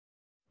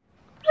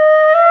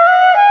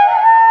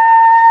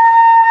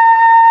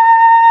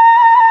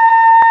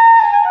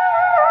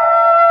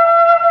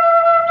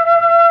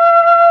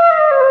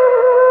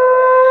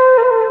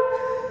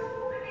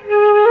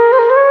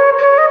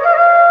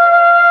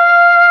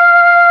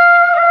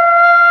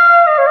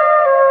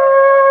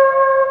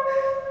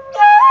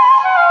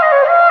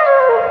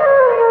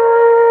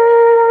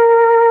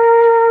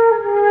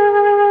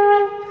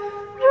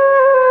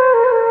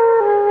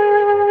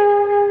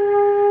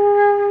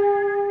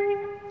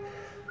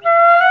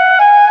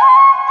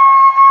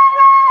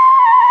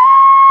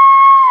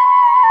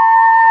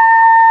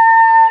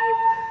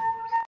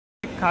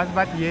ख़ास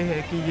बात ये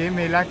है कि ये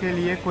मेला के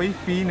लिए कोई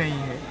फ़ी नहीं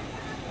है,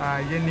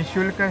 ये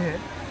निःशुल्क है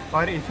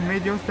और इसमें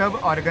जो सब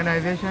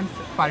ऑर्गेनाइजेशंस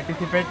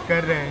पार्टिसिपेट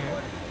कर रहे हैं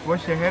वो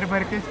शहर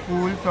भर के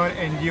स्कूल्स और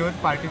एनजीओज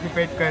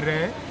पार्टिसिपेट कर रहे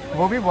हैं,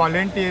 वो भी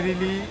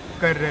वॉलंटियरली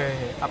कर रहे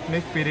हैं अपने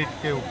स्पिरिट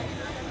के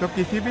ऊपर। तो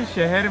किसी भी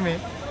शहर में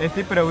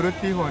ऐसी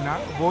प्रवृत्ति होना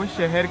वो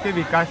शहर के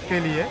विकास के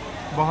लिए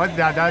बहुत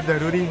ज़्यादा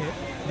ज़रूरी है,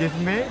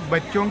 जिसमें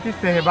बच्चों की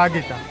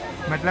सहभागिता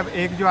मतलब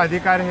एक जो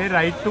अधिकार है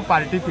राइट टू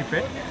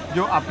पार्टिसिपेट,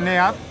 जो अपने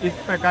आप इस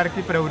प्रकार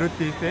की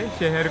प्रवृत्ति से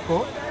शहर को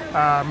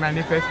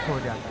मैनिफेस्ट हो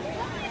जाता है।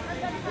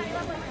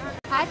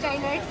 आ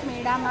चाइल्ड राइट्स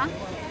मेला में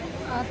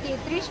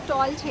 33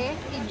 स्टॉल है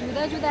कि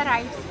जुदा जुदा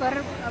राइट्स पर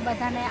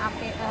बधाने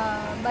आपे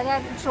बधा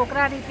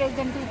छोकरा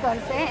रिप्रेजेंटिव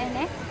करशे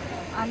एने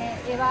अने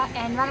एवा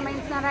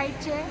एनवायरमेंट्सना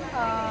राइट है,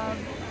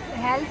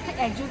 हेल्थ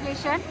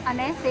एज्युकेशन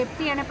अने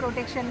सेफ्टी अने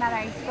प्रोटेक्शनना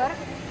राइट्स पर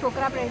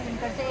छोकरा प्रेजेंट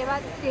करशे। एवा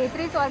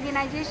 33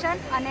 ऑर्गेनाइजेशन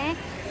अने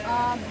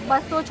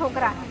 200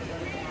 छोकरा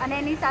अने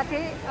एनी साथे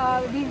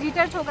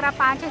विजिटर छोकरा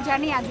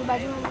 5000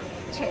 आजूबाजू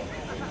है।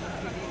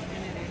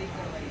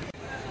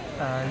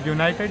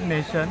 United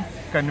Nations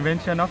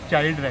convention of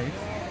child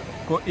rights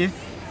को इस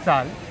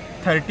साल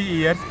 30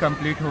 इयर्स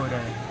कंप्लीट हो रहे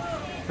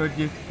हैं, तो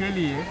जिसके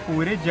लिए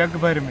पूरे जग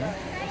भर में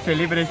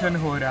सेलिब्रेशन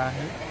हो रहा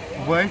है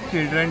वर्ल्ड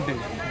चिल्ड्रन डे,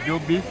 जो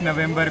 20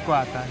 नवंबर को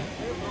आता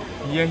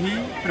है। यही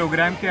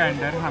प्रोग्राम के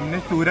अंडर हमने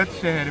सूरत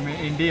शहर में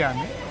इंडिया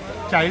में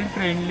चाइल्ड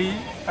फ्रेंडली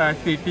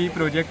सिटी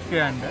प्रोजेक्ट के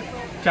अंडर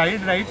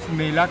चाइल्ड राइट्स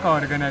मेला का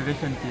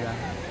ऑर्गेनाइजेशन किया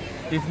है।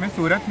 इसमें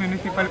सूरत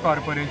म्यूनिसिपल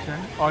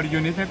कॉरपोरेशन और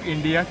यूनिसेफ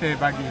इंडिया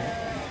सहभागी है,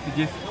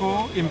 जिसको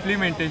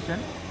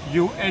इम्प्लीमेंटेशन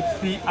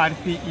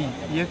UHCRCE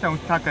ये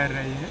संस्था कर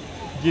रही है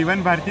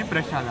जीवन भारती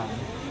प्रशाला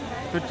में।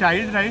 तो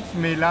चाइल्ड राइट्स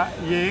मेला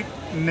ये एक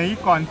नई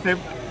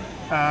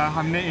कॉन्सेप्ट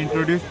हमने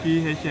इंट्रोड्यूस की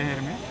है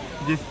शहर में,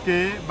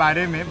 जिसके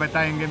बारे में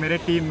बताएंगे मेरे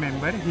team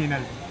member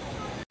Hinal.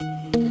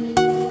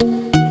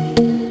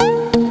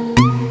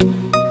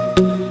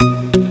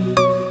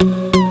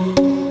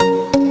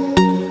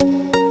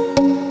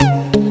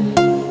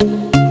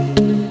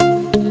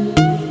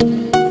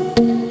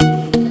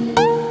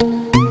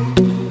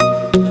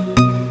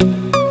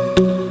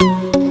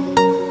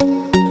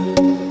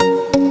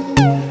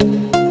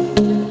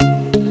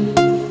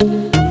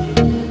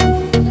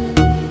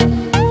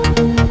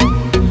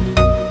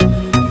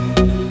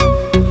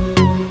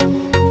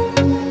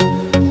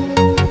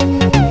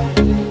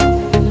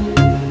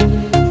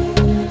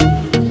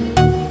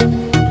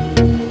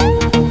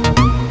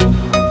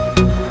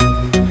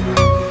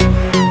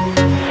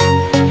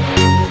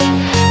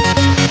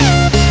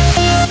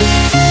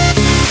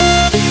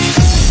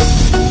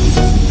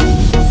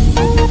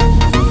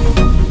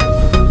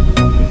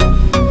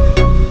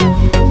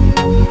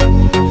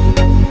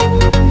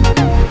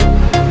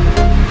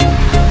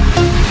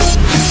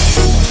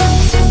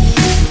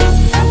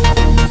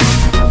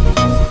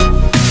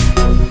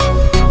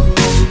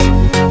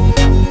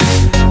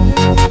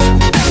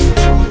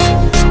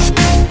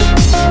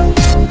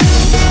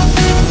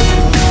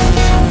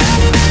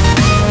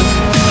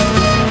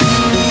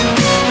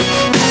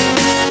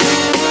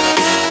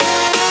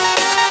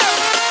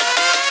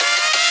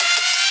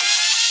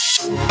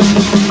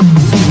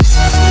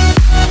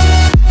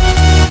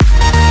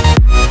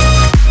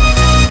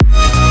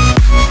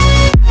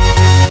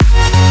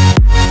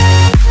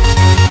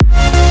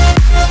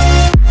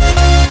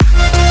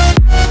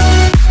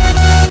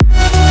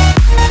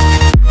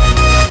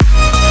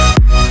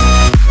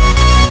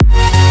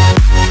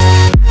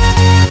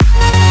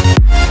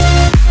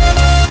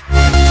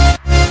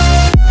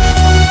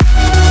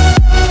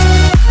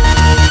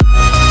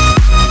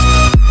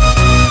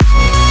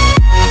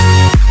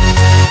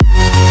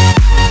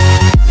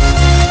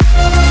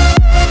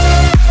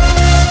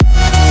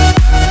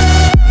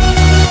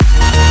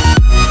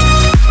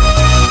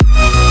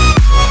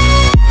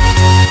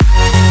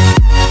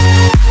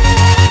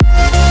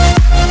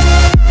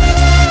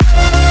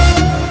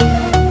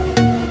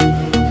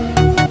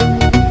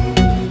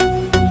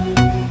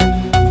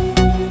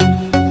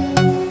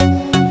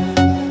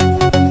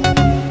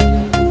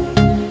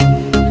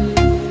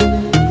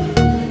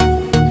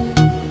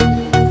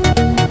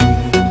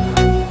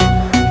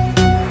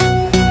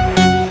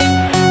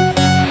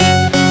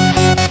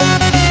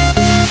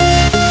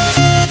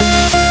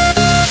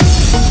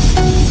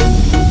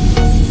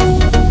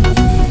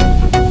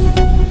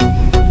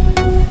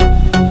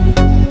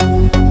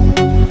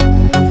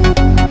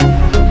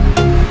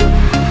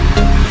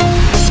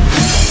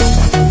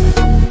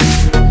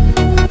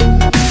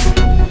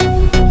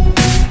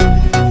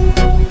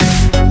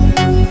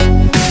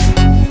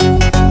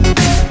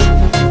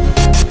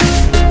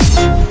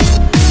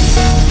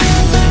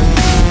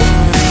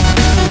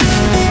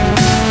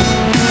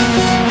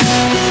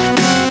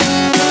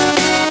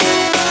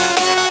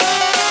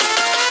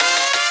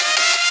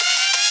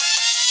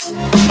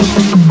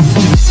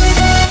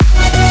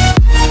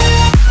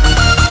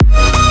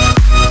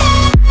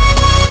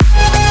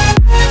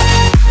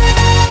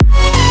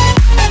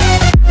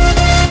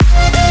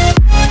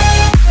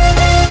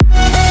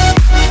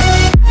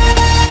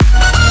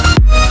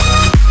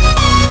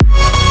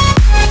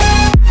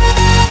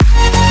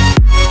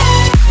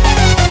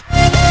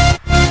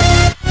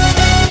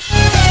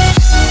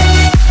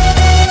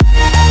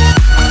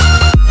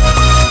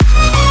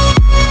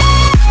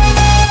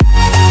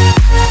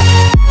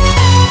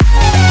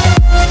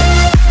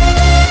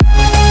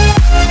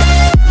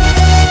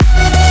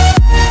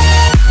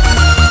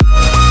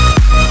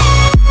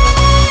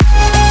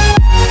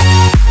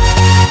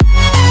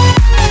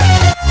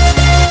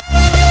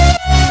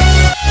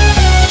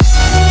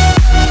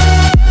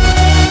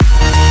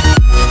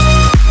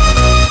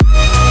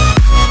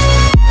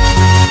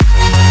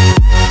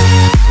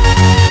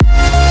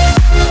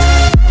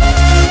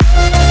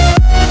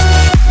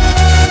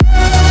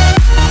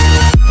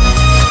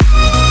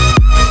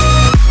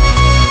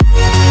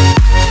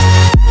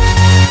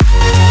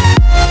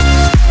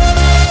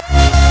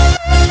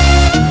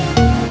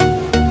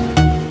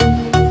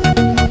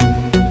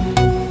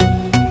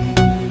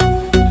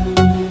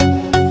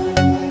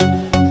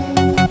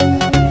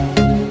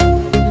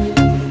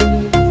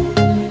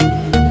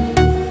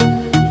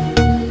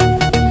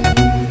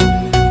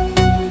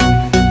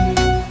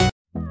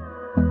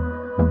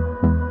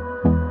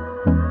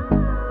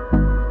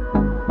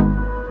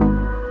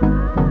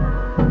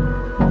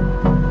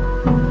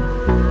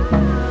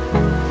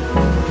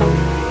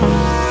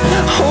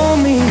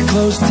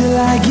 close till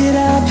I get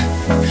up.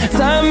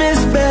 Time is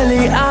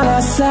barely on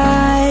our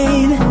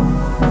side.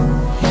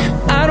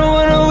 I don't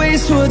wanna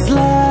waste what's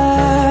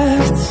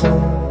left.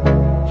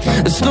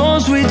 The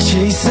storms we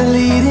chase are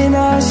leading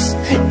us,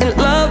 and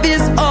love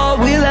is all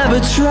we'll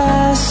ever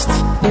trust.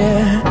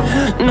 Yeah,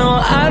 no,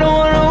 I don't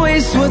wanna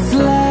waste what's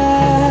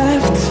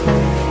left.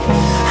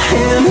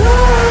 And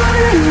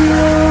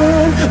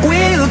on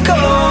we'll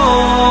go,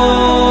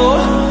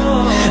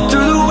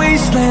 through the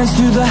wastelands,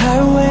 through the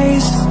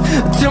highways,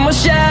 till my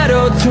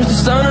shadow turns to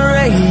sun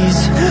rays.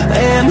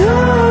 And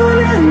on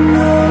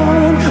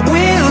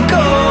we'll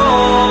go,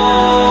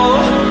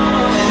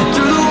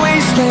 through the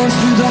wastelands,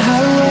 through the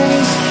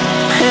highways,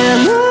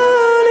 and on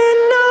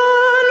we'll go.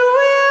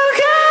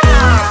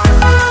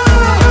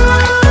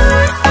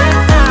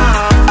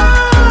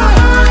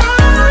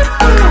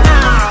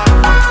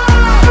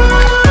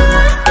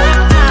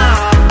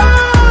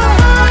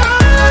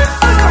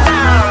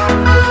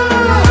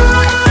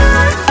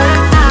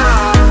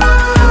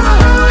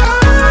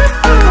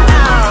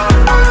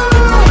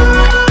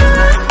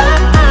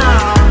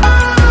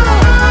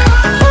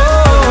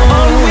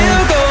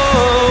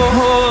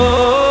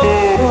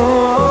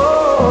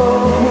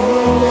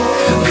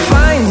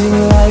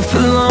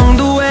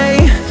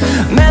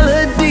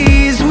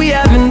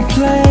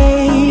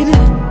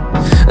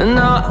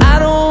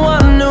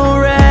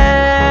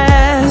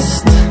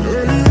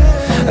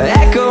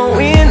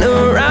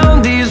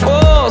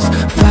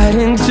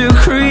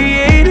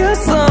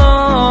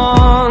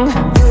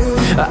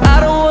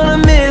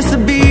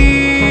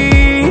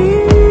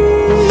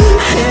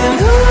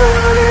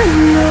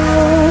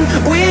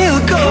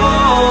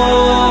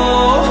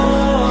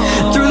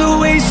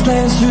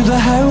 Through the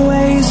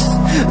highways,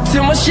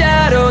 till my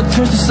shadow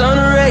turns to sun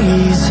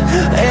rays.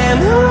 And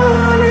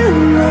on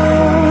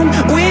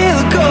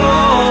we'll go,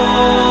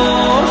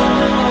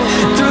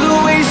 through the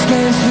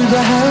wastelands, through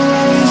the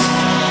highways,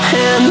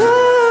 and on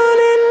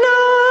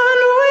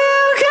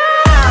we'll go.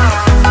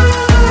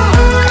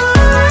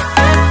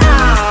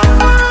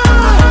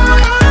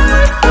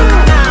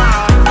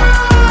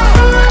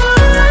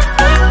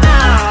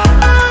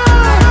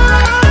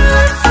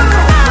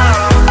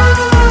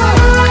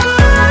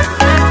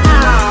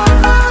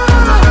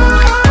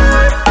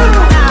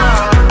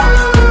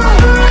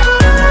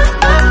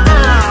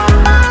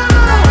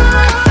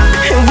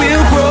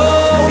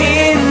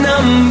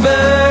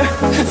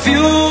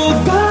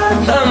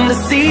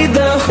 See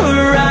the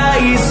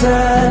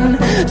horizon,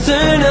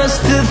 turn us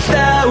to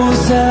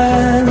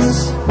thousands,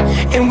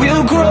 and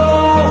we'll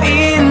grow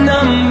in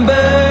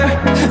number,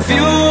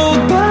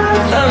 fueled by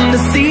them. To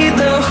see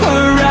the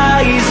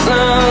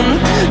horizon,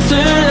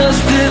 turn us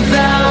to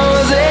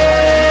thousands,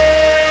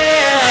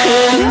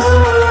 and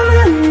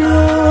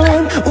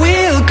on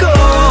we'll go,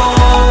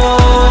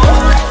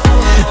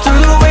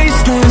 through the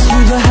wastelands,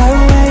 through the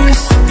highways,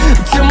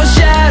 till my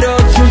shadow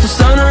turns to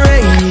sun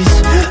rays.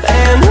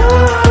 And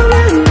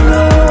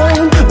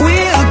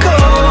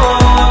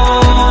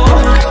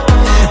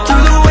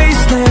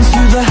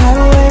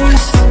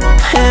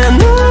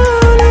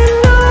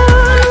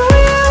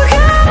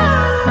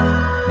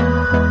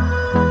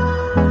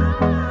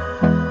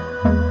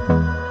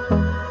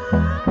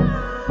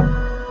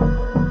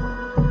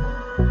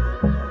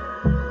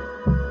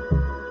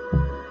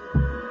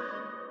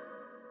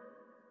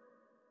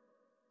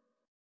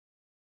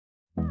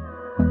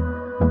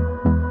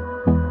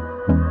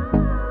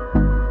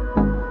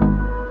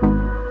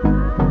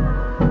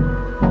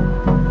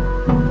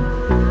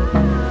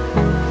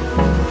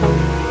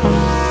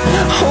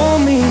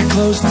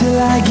close till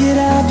I get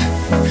up.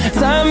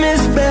 Time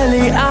is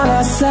barely on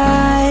our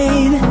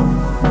side.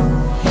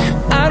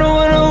 I don't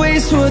wanna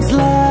waste what's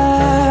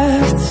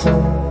left.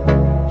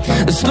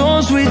 The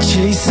storms we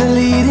chase are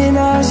leading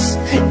us,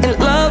 and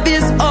love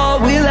is all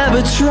we'll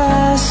ever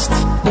trust.